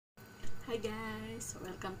Hi guys!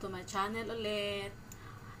 Welcome to my channel ulit.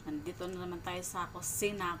 Nandito na naman tayo sa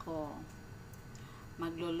kusina ko.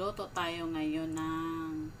 Magluluto tayo ngayon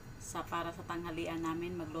para sa tanghalian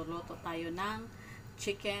namin, magluluto tayo ng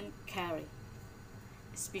chicken curry.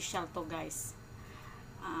 Special to guys.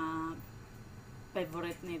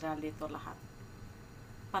 Favorite ni Rally to lahat.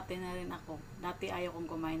 Pati na rin ako. Dati ayaw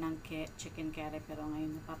kong kumain ng chicken curry pero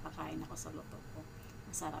ngayon napapakain ako sa luto ko.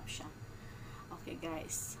 Masarap siya. Okay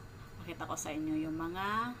guys. Pakita ko sa inyo yung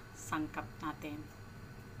mga sangkap natin.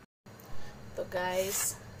 Ito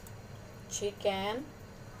guys, chicken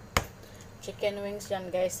wings yan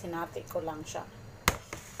guys, hinati ko lang siya.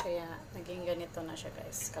 Kaya naging ganito na siya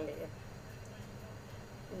guys, kaliit.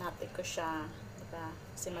 Hinati ko siya, diba?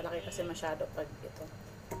 Kasi malaki kasi masyado pag ito.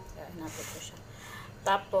 Kaya hinati ko siya.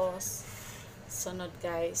 Tapos, sunod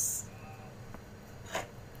guys,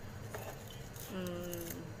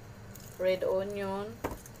 red onion,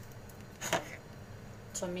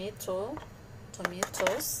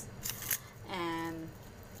 tomatoes, and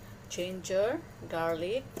ginger,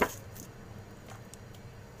 garlic,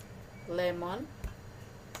 lemon,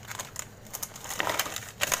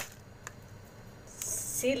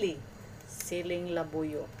 siling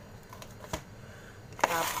labuyo,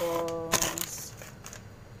 tapos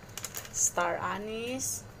star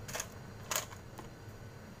anise,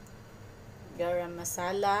 garam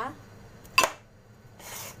masala,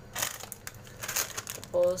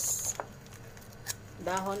 tapos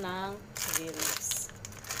dahon ng bay leaves.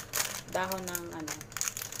 Dahon ng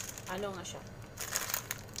ano nga siya?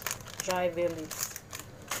 Dry bay leaves.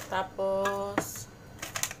 Tapos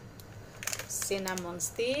cinnamon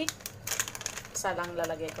stick. Isa lang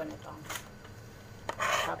lalagay ko nito.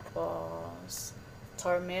 Tapos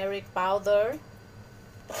turmeric powder.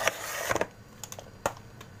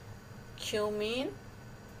 Cumin.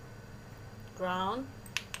 Ground.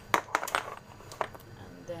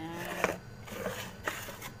 Then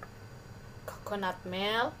coconut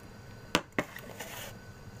milk,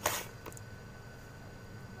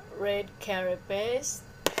 red curry paste,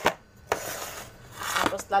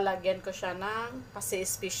 tapos lalagyan ko siya ng, kasi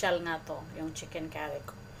special nga to yung chicken curry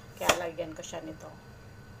ko, kaya lagyan ko siya nito,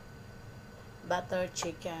 butter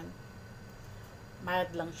chicken,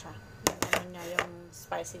 mild lang siya, ano niya yung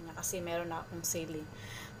spicy niya kasi meron na akong sili.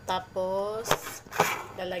 Tapos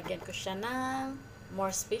lalagyan ko siya ng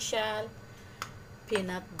more special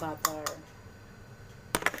peanut butter.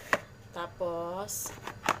 Tapos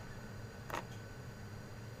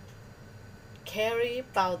curry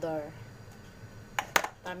powder.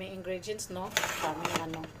 Daming ingredients, no? Daming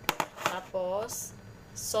ano. Tapos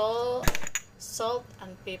salt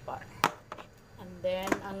and pepper. And then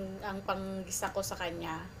ang panggisa ko sa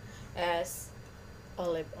kanya is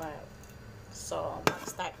olive oil. So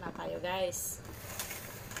mag-start na tayo, guys.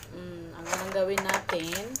 Ang unang gawin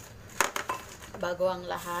natin bago ang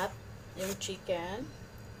lahat, yung chicken,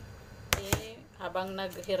 habang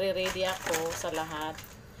nag-ready ako sa lahat,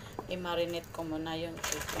 i-marinate ko muna yung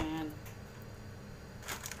chicken.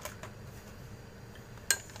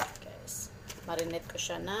 Guys, marinate ko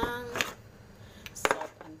siya ng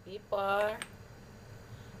salt and pepper,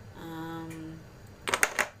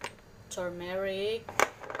 turmeric,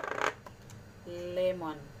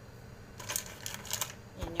 lemon.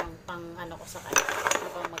 Yan yung pang ano ko sa kanya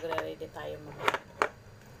habang magre-ready tayo muna.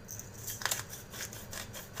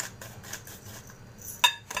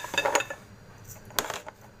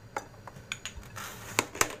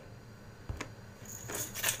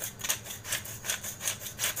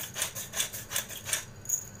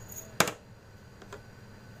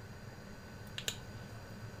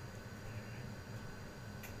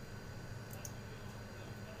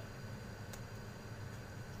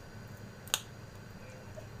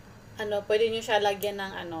 Pwede nyo siya lagyan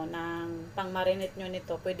ng ng pang-marinate nyo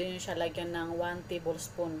nito, pwede nyo siya lagyan ng 1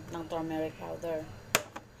 tablespoon ng turmeric powder.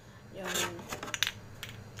 Yung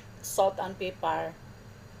salt and pepper,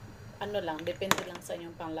 lang, depende lang sa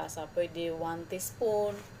inyong panglasa. Pwede 1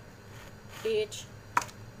 teaspoon each.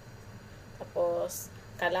 Tapos,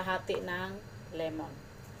 kalahati ng lemon.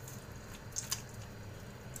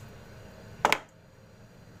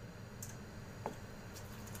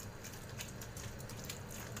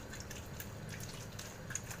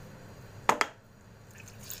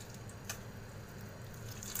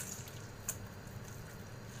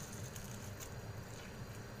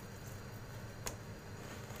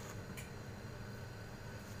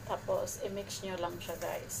 Tapos, i-mix nyo lang siya,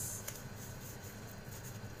 guys.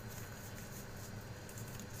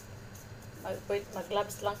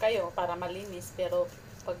 Mag-gloves lang kayo para malinis, pero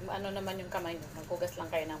pag naman yung kamay nyo, maghugas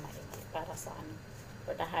lang kayo ng maigi para sa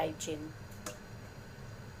for the hygiene.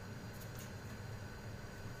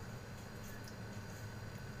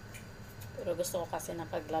 Pero gusto ko kasi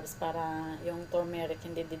naka-gloves para yung turmeric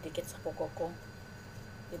hindi didikit sa kuko ko.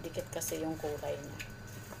 Didikit kasi yung kulay niya.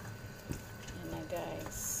 Yan na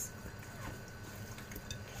guys.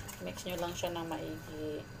 Mix nyo lang siya ng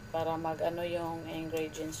maigi para mag-ano yung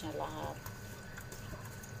ingredients niya lahat.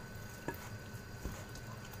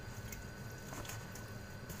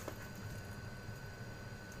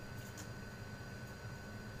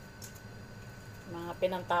 Mga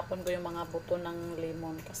pinantapon ko yung mga buto ng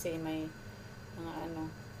lemon kasi may mga ano.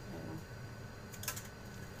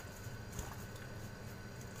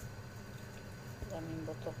 Daming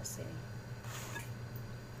buto kasi.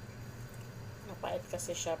 Mapait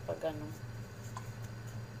kasi siya pag ano,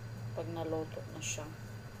 pag naluto na siya.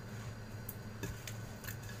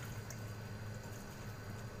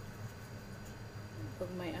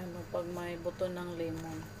 Pag may ano, pag may buto ng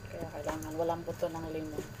lemon. Kaya kailangan walang buto ng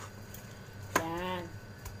lemon. Yan.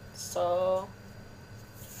 So,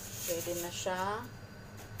 ready na siya.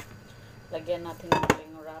 Lagyan natin ng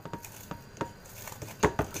cling wrap.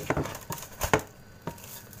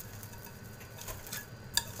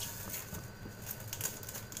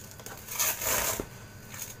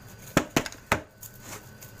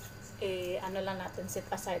 Ano lang natin, set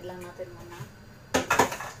aside lang natin muna.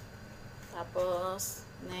 Tapos,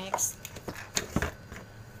 next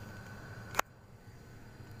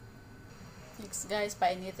guys,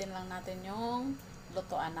 painitin lang natin yung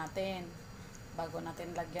lutuan natin bago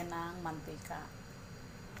natin lagyan ng mantika.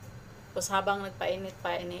 Tapos habang nagpainit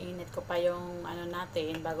pa, iniinit ko pa yung ano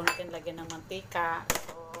natin bago natin lagyan ng mantika.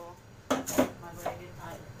 So,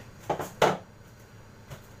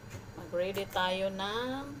 mag-ready tayo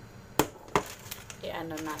ng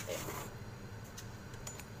i-ano natin.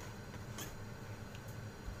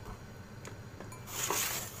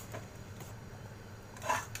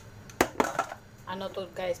 Ano to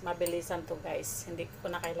guys, mabilisan to guys. Hindi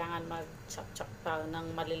ko na kailangan mag-chop-chop pa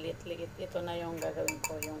ng maliliit-liit. Ito na yung gagawin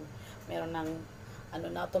ko. Yung meron ng ano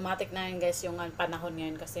na automatic na yun guys yung panahon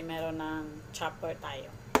ngayon kasi meron ng chopper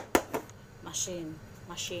tayo. Machine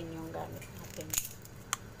yung gamit natin.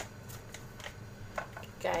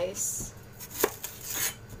 Okay, guys.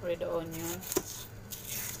 Red onion.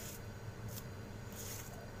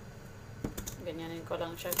 Ganyanin ko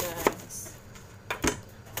lang siya guys.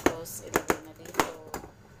 Tapos ilagay na dito.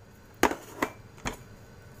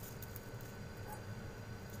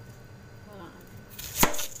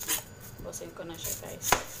 Bosin ko na siya guys.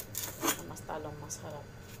 Mas talong masarap.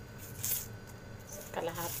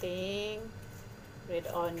 Kalahating red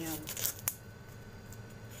onion.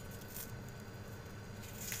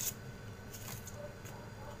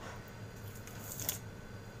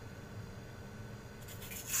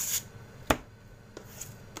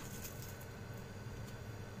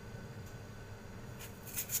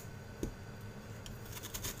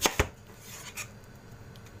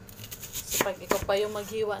 Pag ikaw pa yung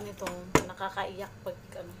maghiwa nito, nakakaiyak pag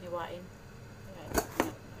ano, hiwain.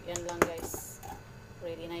 Yan lang guys.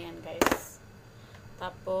 Ready na yan guys.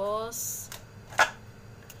 Tapos,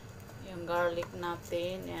 yung garlic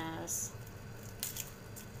natin, yes.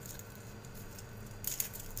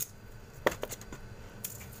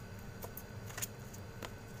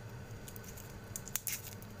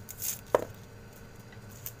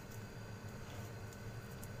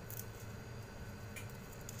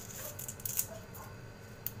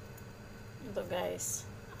 Ito guys,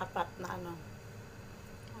 apat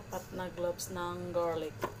na cloves ng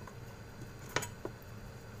garlic.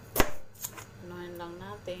 Anuhin lang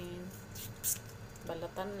natin,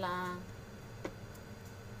 balatan lang.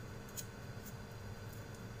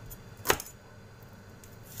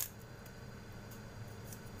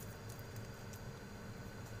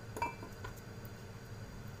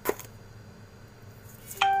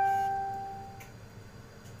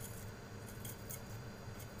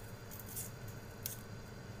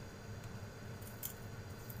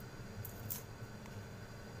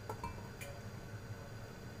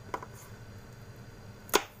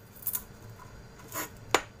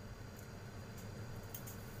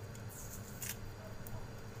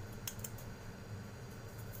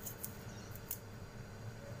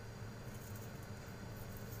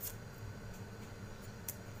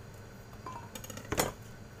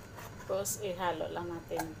 Tapos, ihalo lang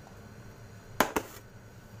natin.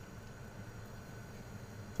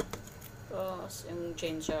 Tapos, yung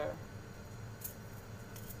ginger.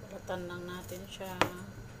 Balatan lang natin siya.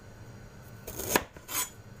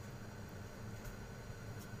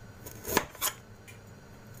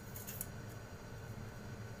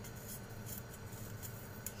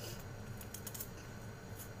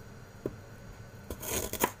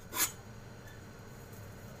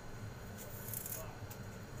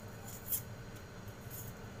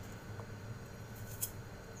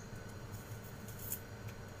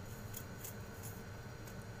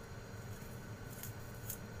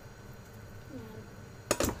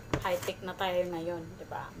 high-tech na tayo ngayon, 'di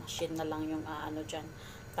ba? Machine na lang yung ano diyan.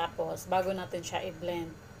 Tapos bago natin siya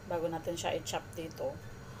i-blend, bago natin siya i-chop dito,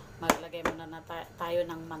 maglagay muna na tayo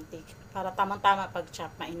ng mantika. Para tamang-tama pag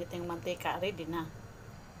chop, mainit yung mantika, ready na.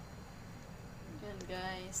 Yan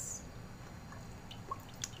guys.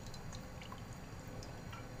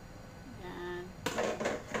 Yan.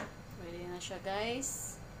 Ready na siya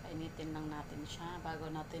guys. Painitin lang natin siya bago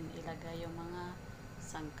natin ilagay yung mga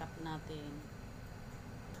sangkap natin.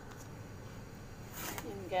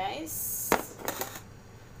 Yan guys.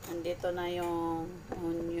 Nandito na yung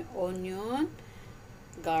onion,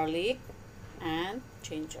 garlic, and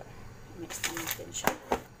ginger. Mix na natin siya.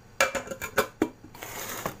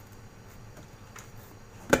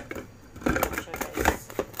 Ayan siya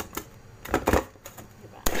guys.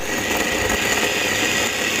 Diba?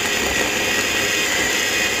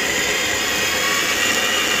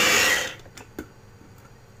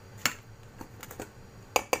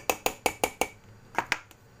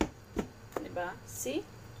 Diba? See?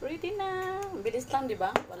 Ready na. Bilis lang, di ba?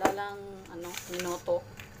 Wala lang, minuto.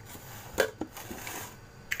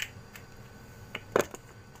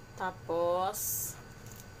 Tapos,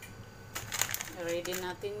 ready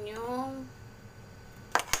natin yung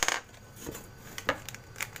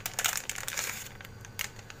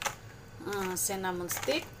cinnamon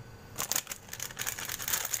stick.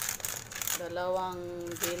 Dalawang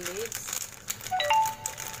bay leaves.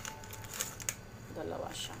 Dalawa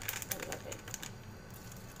siya. Ilagay.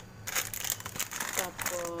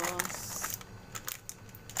 Tapos,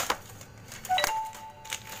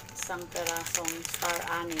 isang perasong star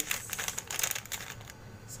anise.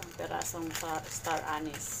 Isang perasong star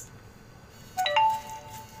anise.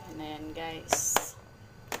 Yan na yan guys.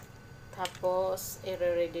 Tapos,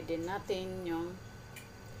 i-ready din natin yung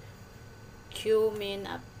cumin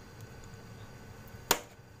at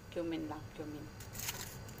cumin lang, cumin.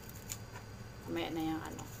 Mamaya na yung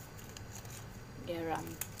garam.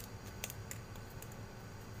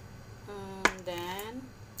 And then,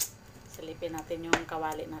 silipin natin yung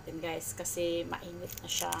kawali natin guys kasi mainit na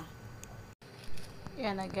siya.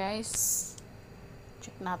 Yan na guys.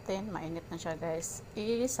 Check natin, mainit na siya guys.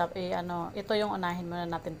 Ito yung unahin muna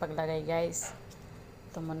natin paglagay guys.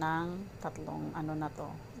 Ito munang tatlong na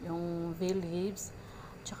to. Yung bay leaves,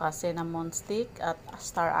 tsaka cinnamon stick at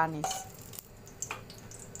star anise.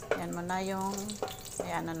 Yan muna yung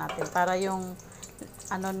natin para yung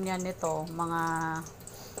niya nito, mga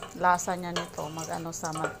lasa niya nito,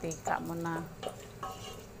 sa mantika muna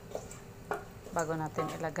bago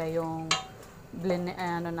natin ilagay yung blend,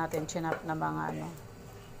 natin chinap na mga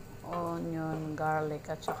onion, garlic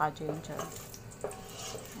at saka ginger.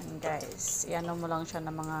 And guys, mo lang siya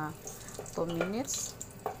ng mga 2 minutes.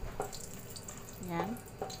 Yan,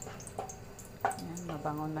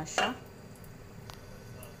 mabango na siya.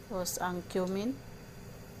 Tapos ang cumin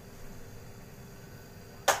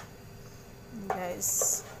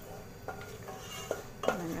guys,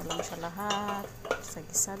 nyo lang siya lahat,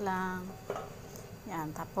 gisa-gisa lang.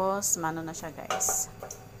 Yan, tapos na siya guys.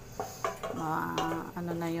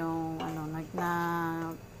 Na yung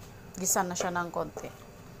gisa na siya ng konti.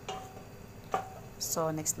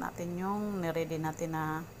 So next natin yung ni-ready natin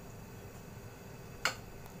na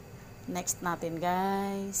next natin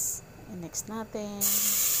guys. Next natin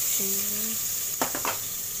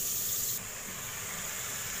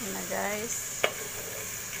yun na guys.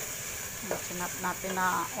 Sinap natin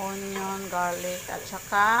na onion, garlic, at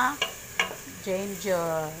saka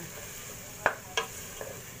ginger.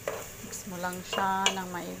 Mix mo lang siya ng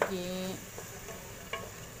maigi.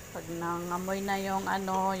 Pag nangamoy na yung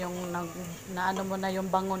mo na yung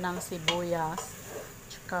bango ng sibuyas,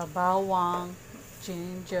 tsaka bawang,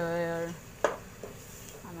 ginger,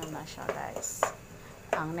 na siya guys.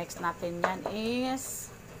 Ang next natin yan is,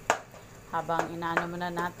 habang inaano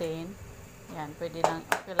muna natin, yan, pwede lang,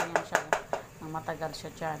 okay lang yan siya, nang matagal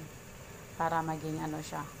siya dyan, para maging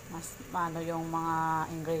siya, mas yung mga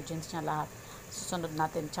ingredients niya lahat. Susunod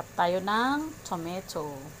natin, chop tayo ng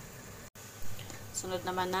tomato. Sunod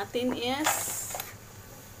naman natin is,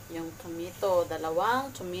 yung tomato,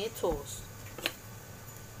 2 tomatoes.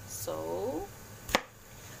 So,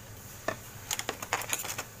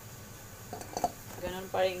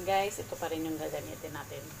 ganun pa rin guys, ito pa rin yung gagamitin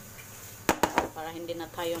natin para hindi na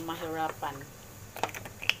tayo mahirapan.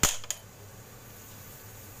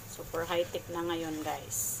 Super high-tech na ngayon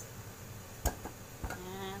guys.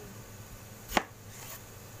 Ayan.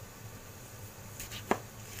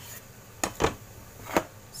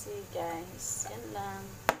 See guys, yan lang.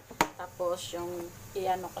 Tapos yung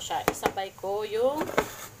ko siya, isabay ko yung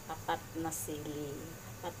 4 na sili.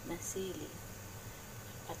 4 na sili.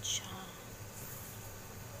 4 siya.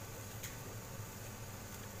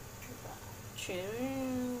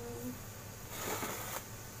 Chill.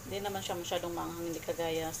 Hindi naman siya masyadong maanghang, hindi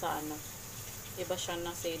kagaya sa ano. Iba siya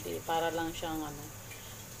na sili, para lang siyang ano,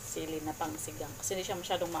 sili na pangsigang. Kasi hindi siya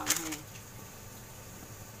masyadong maanghang.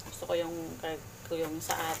 Gusto ko yung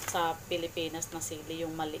sa Pilipinas na sili,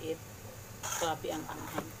 yung maliit. Grabe ang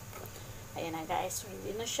anghang. Ayan na guys,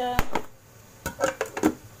 ready na siya.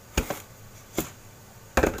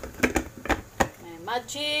 May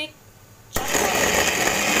magic chocolate.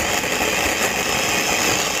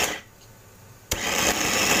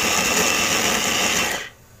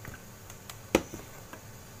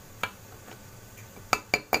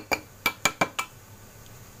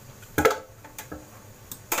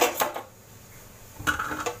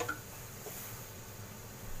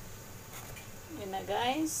 Ayan na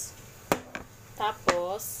guys.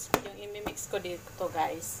 Tapos, yung imimix ko dito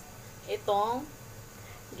guys, itong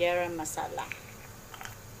garam masala.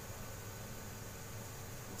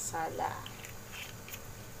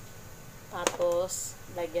 Tapos,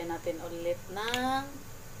 lagyan natin ulit ng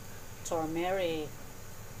turmeric.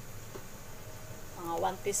 Mga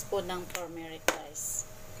 1 teaspoon ng turmeric guys.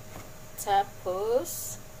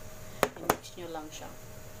 Tapos, i-mix nyo lang siya.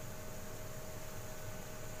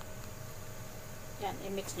 Yan,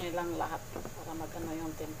 i-mix nyo lang lahat para magano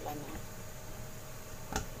yung timpla niya.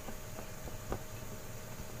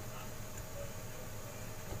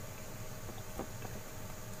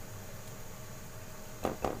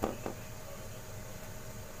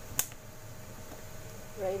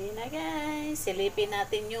 Ready na guys. Silipin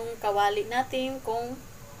natin yung kawali natin kung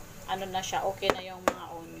ano na siya. Okay na yung mga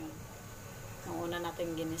onion. Yung una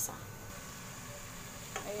natin ginisa.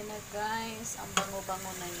 Ayun na guys. Ang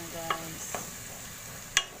bango-bango na yun guys.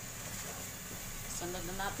 Sunod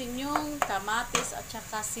na natin yung kamatis at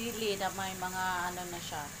saka sili na may mga ano na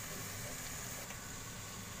siya.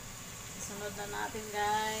 Sunod na natin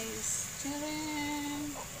guys.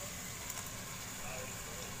 Tcharam!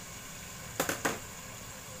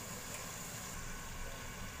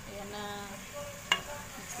 Ayan na.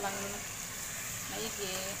 Mix lang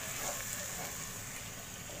maigi.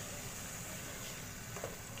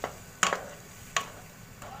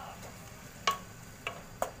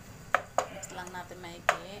 Lang natin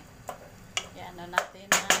maigi. Yan, ano natin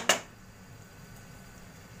na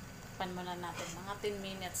pan muna natin mga 10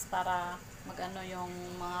 minutes para magano yung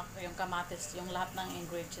kamatis, yung lahat ng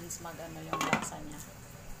ingredients magano yung lasa niya.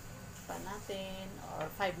 Pan natin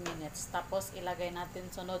or 5 minutes. Tapos ilagay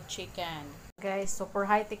natin sunod chicken. Guys, super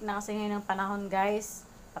high-tech na kasi ngayon ng panahon guys.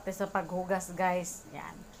 Pati sa paghugas guys.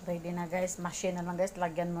 Yan. Ready na guys. Machine na lang guys.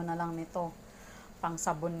 Lagyan mo na lang nito. Pang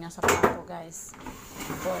sabon niya sa plato guys.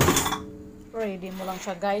 Ready mo lang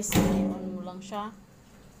siya guys. I-on mo lang siya.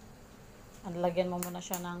 Lagyan mo muna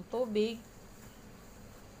siya ng tubig.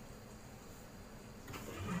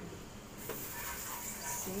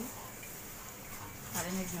 See?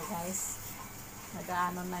 Narinig nyo guys.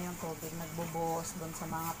 Nag-aano na yung tubig. Nagbubuhos doon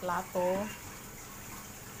sa mga plato.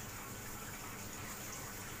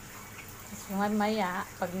 So maya,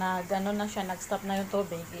 pag nag-ano na siya, nag-stop na yung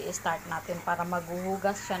tubig, i-start natin para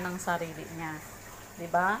maghuhugas siya ng sarili niya.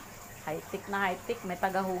 Diba? High-tech na high-tech. May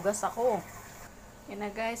tagahugas ako. Yan na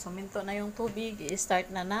guys, huminto na yung tubig. I-start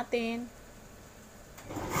na natin.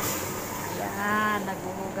 Yan,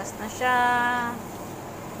 naghuhugas na siya.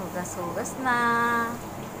 Hugas-hugas na.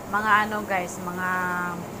 Mga ano guys, mga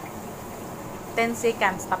 10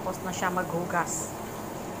 seconds tapos na siya maghugas.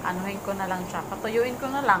 Anuhin ko na lang siya. Patuyuin ko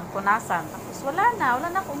na lang, punasan. Tapos wala na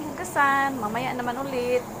akong hugasan. Mamaya naman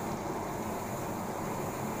ulit.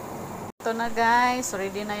 Ito na guys,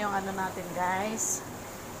 ready na yung ano natin guys.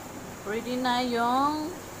 Ready na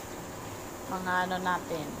yung mga ano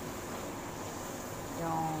natin.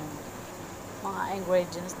 Yung mga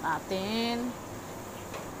ingredients natin.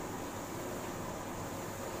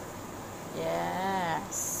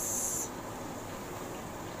 Yes.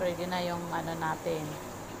 Ready na yung ano natin.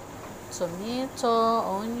 Tomato,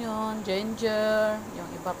 onion, ginger, yung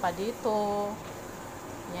iba pa dito.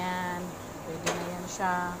 Yan. Ready na yan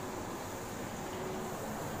siya.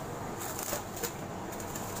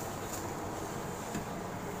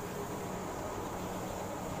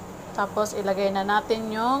 Tapos, ilagay na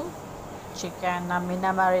natin yung chicken na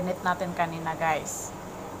minamarinate natin kanina, guys.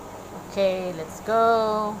 Okay, let's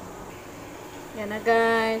go. Yan na,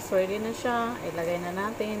 guys. Ready na siya. Ilagay na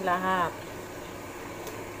natin lahat.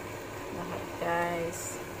 Lahat,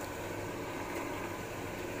 guys.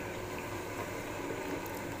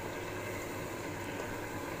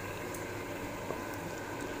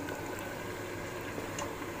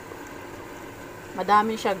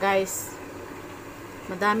 Madami siya, guys.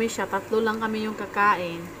 Madami siya. 3 lang kami yung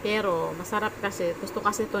kakain. Pero, masarap kasi. Gusto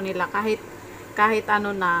kasi ito nila. Kahit kahit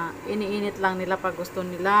ano na, iniinit lang nila pag gusto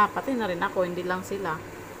nila. Pati na rin ako, hindi lang sila.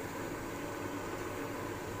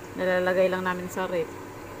 Nilalagay lang namin sa rep.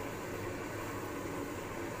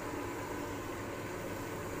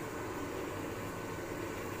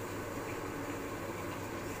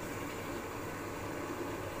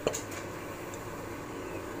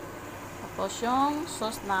 Tapos yung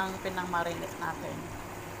sauce ng pinang-marinate natin.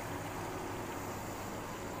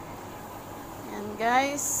 Yan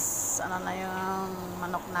guys, ano na yung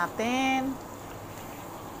manok natin.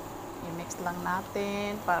 I-mix lang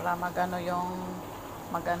natin para magano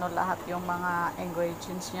lahat yung mga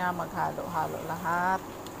ingredients niya, maghalo-halo lahat.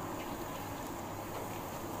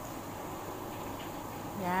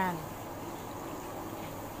 Yan.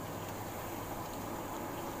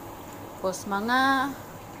 Tapos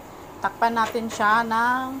takpan natin siya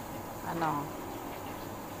ng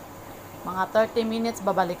mga 30 minutes,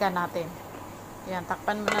 babalikan natin. Yan,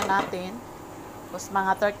 takpan muna natin. Tapos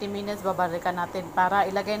mga 30 minutes, babalikan natin para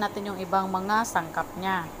ilagay natin yung ibang mga sangkap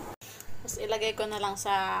niya. Tapos ilagay ko na lang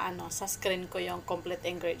sa screen ko yung complete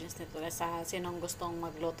ingredients nito. Sa sinong gustong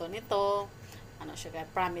magluto nito, siya guys,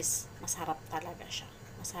 promise, masarap talaga siya.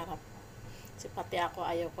 Masarap. Kasi pati ako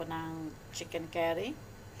ayaw ko ng chicken curry,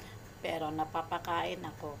 pero napapakain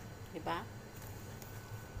ako. Diba?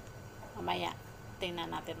 Mamaya. Tingnan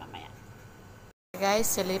natin mamaya. Guys,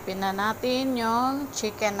 silipin na natin yung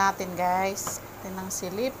chicken natin, guys. Tinang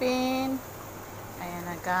silipin. Ayan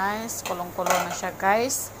na, guys. Kulong-kulo na siya,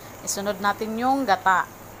 guys. Isunod natin yung gata.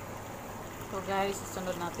 So, guys,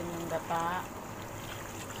 isunod natin yung gata.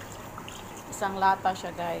 Isang lata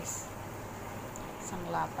siya, guys. Isang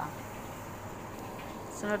lata.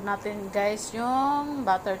 Sunod natin, guys, yung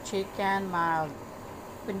butter chicken mild.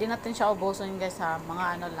 Hindi natin siya ubusin, guys, ha.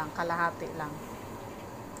 Mga kalahati lang.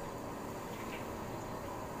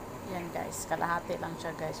 Yan, guys. Kalahati lang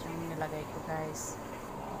siya, guys, yung nilagay ko, guys.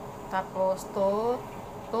 Tapos, 2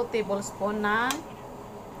 tablespoon ng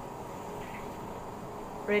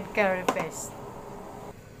red curry paste.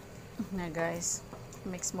 Na, guys.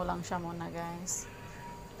 Mix mo lang siya muna, guys.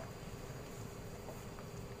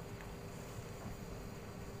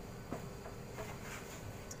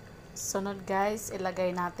 Sunod, guys,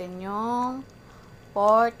 ilagay natin yung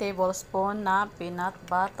 4 tablespoon na peanut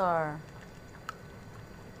butter.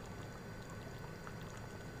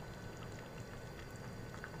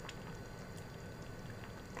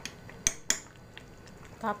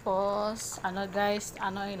 Tapos, guys,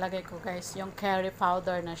 ilagay ko, guys, yung curry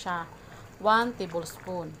powder na siya. 1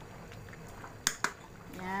 tablespoon.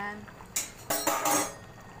 Yan.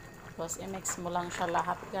 Tapos, i-mix mo lang siya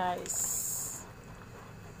lahat, guys.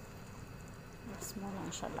 Mix mo lang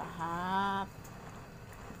siya lahat.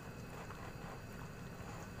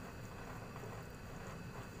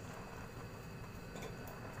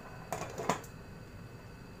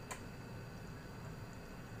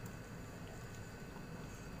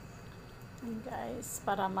 And guys,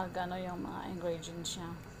 para yung mga ingredients niya.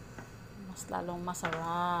 Mas lalong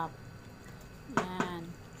masarap. Yan.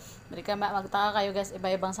 Magtaka kayo, guys,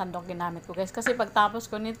 iba-ibang sandok ginamit ko, guys. Kasi pagtapos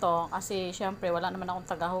ko nito, kasi syempre wala naman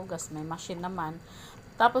akong tagahugas, may machine naman.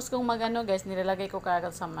 Tapos kung guys, nilalagay ko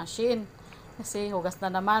kagad sa machine. Kasi hugas na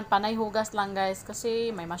naman, panay hugas lang, guys,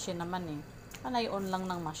 kasi may machine naman eh. Panay on lang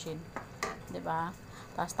ng machine. 'Di ba?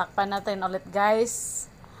 Tapos takpan natin ulit, guys.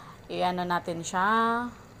 Natin siya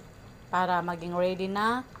para maging ready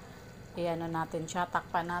na. Natin siya,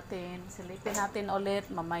 takpan natin. Silipin natin ulit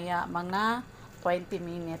mamaya mga 20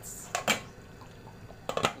 minutes.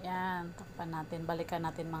 Yan, takpan natin. Balikan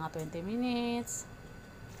natin mga 20 minutes.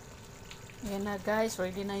 Yan na, guys.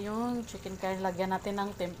 Ready na yung chicken curry. Lagyan natin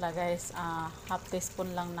ng timpla, guys. Half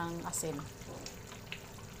teaspoon lang ng asin.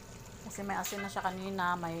 Kasi may asin na siya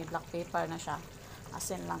kanina. May black pepper na siya.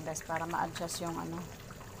 Asin lang, guys. Para ma-adjust yung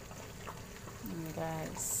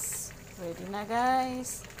guys. Ready na,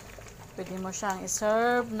 guys. Pwede mo siyang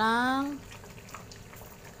iserve ng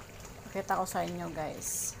kita ko sa inyo,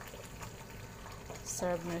 guys.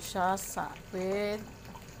 Serve nyo siya with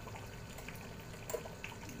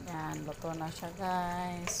yan, luto na siya,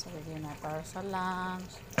 guys. Ready na para sa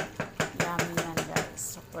lunch. Yummy yan,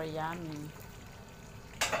 guys. Super yummy.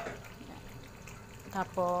 Yan.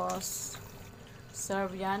 Tapos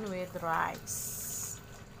serve yan with rice.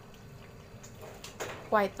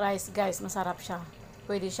 White rice, guys. Masarap siya.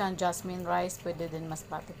 Pwede siyang jasmine rice, pwede din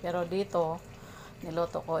masbate. Pero dito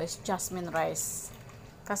niluto ko is jasmine rice.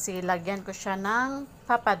 Kasi lagyan ko siya ng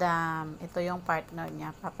papadam. Ito yung partner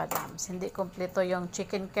niya, papadam. Hindi kompleto yung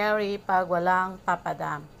chicken curry pag walang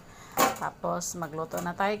papadam. Tapos magluto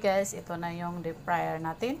na tayo, guys. Ito na yung deep fryer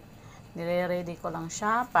natin. Nire-ready ko lang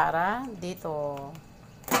siya para dito.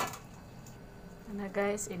 Na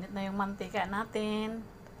guys, init na yung mantika natin.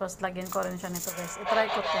 Tapos lagyan ko rin siya nito guys. I-try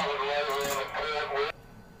ko to.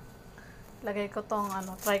 Lagay ko tong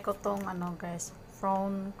try ko tong guys,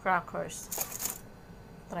 prawn crackers.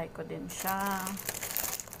 Try ko din siya.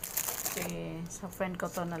 Okay, sa friend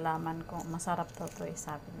ko to nalaman kung masarap to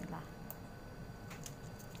sabi nila.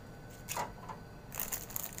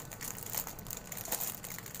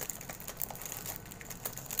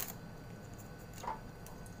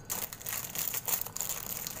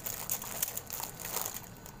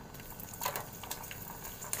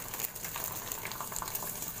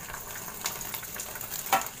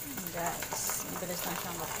 Guys, ang bilis lang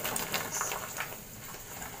siyang luto guys.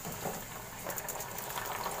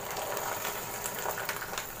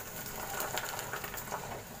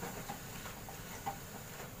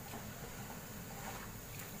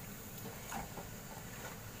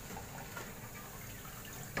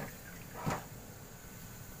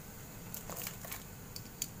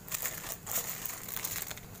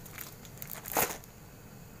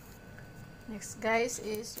 Next guys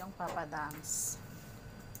is yung papadams.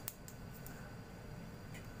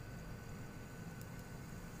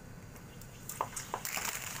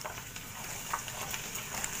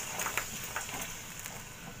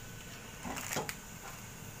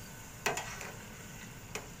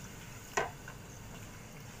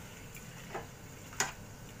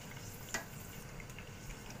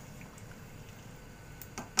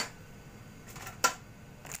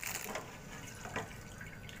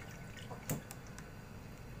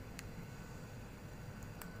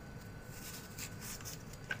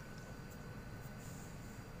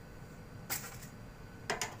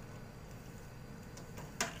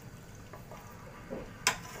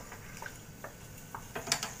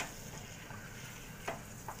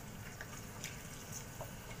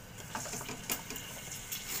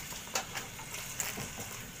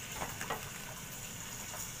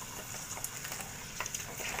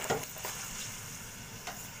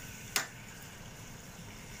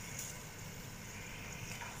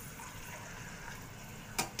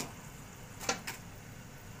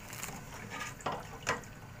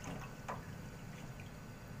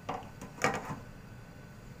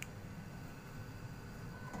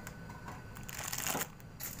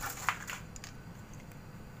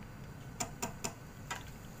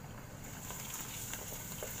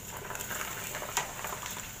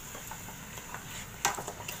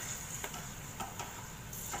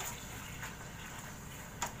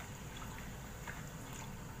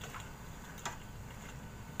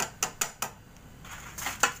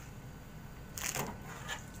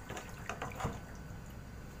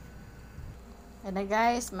 And then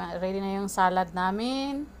guys, ready na yung salad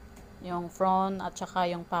namin. Yung prawn at saka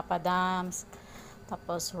yung papadams.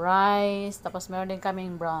 Tapos rice. Tapos meron din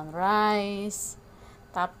kaming brown rice.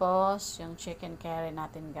 Tapos yung chicken curry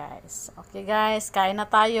natin guys. Okay guys, kain na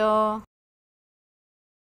tayo.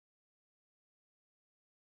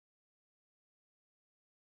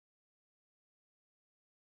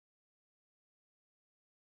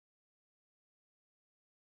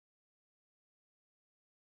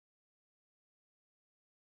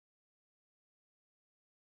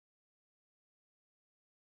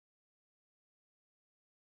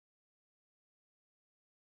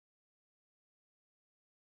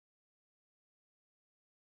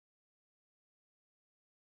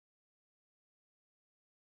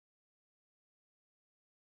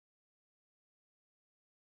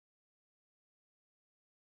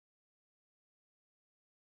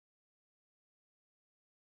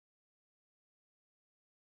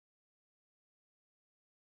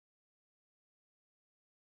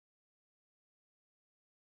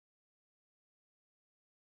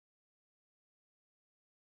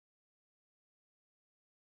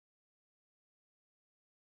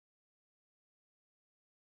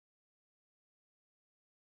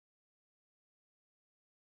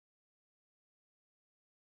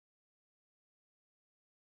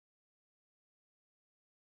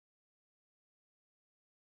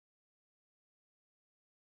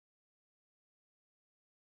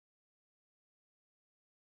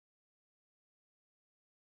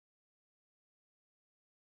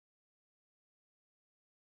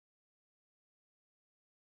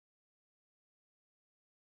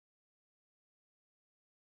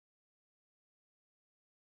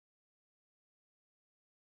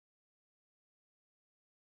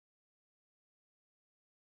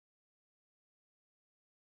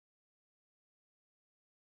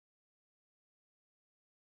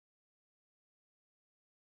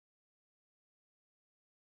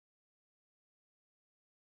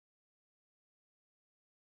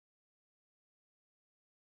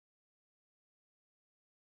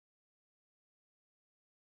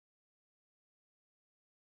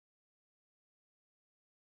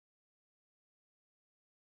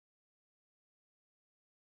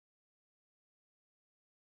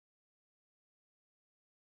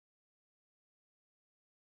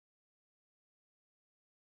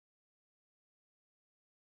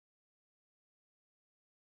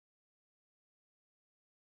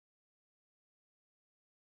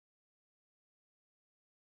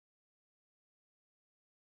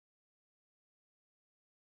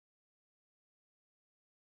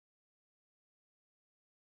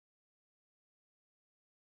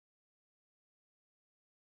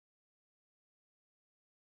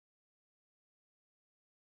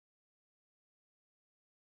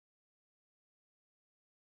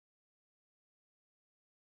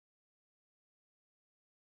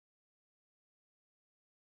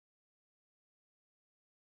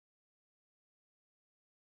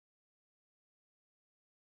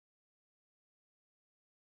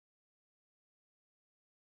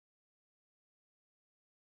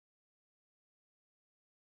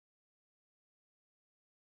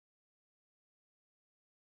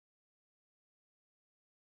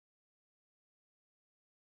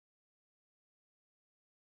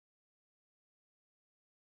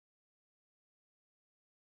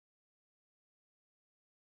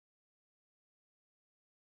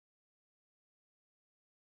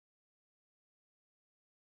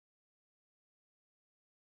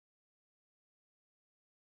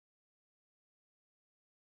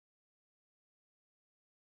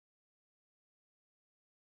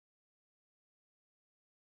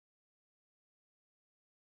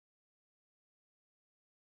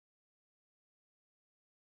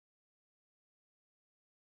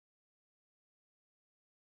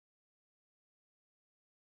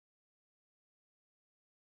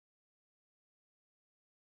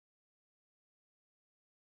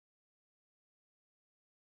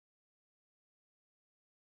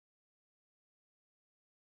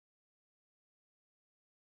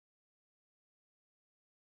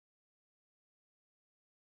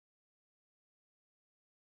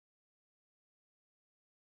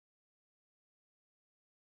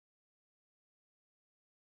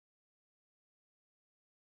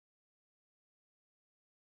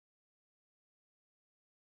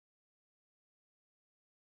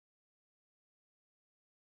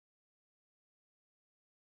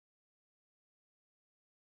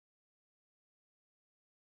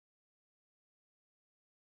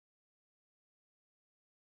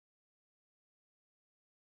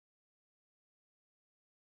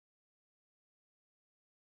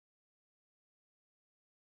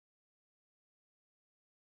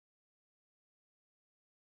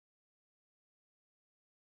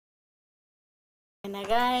 Kain na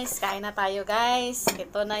guys, kain na tayo guys.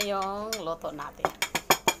 Ito na yung luto natin.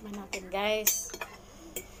 Kain natin guys.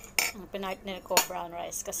 Ang pinartner ko brown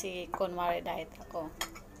rice kasi kunwari diet ako.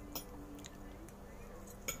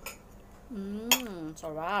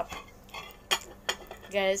 Sarap.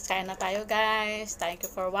 Guys, kain na tayo guys. Thank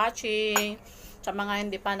you for watching. Sa mga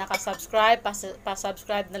hindi pa nakasubscribe,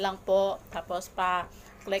 pa-subscribe na lang po. Tapos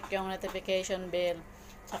pa-click yung notification bell.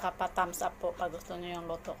 Saka pa-thumbs up po pag gusto nyo yung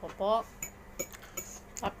luto ko po.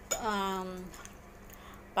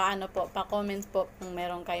 Paano po, pa-comment po kung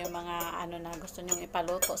meron kayong mga ano na gusto nyong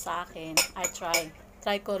ipaluto sa akin. I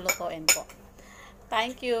try ko lutuin po.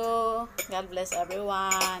 Thank you. God bless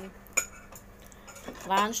everyone.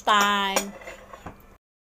 Lunch time.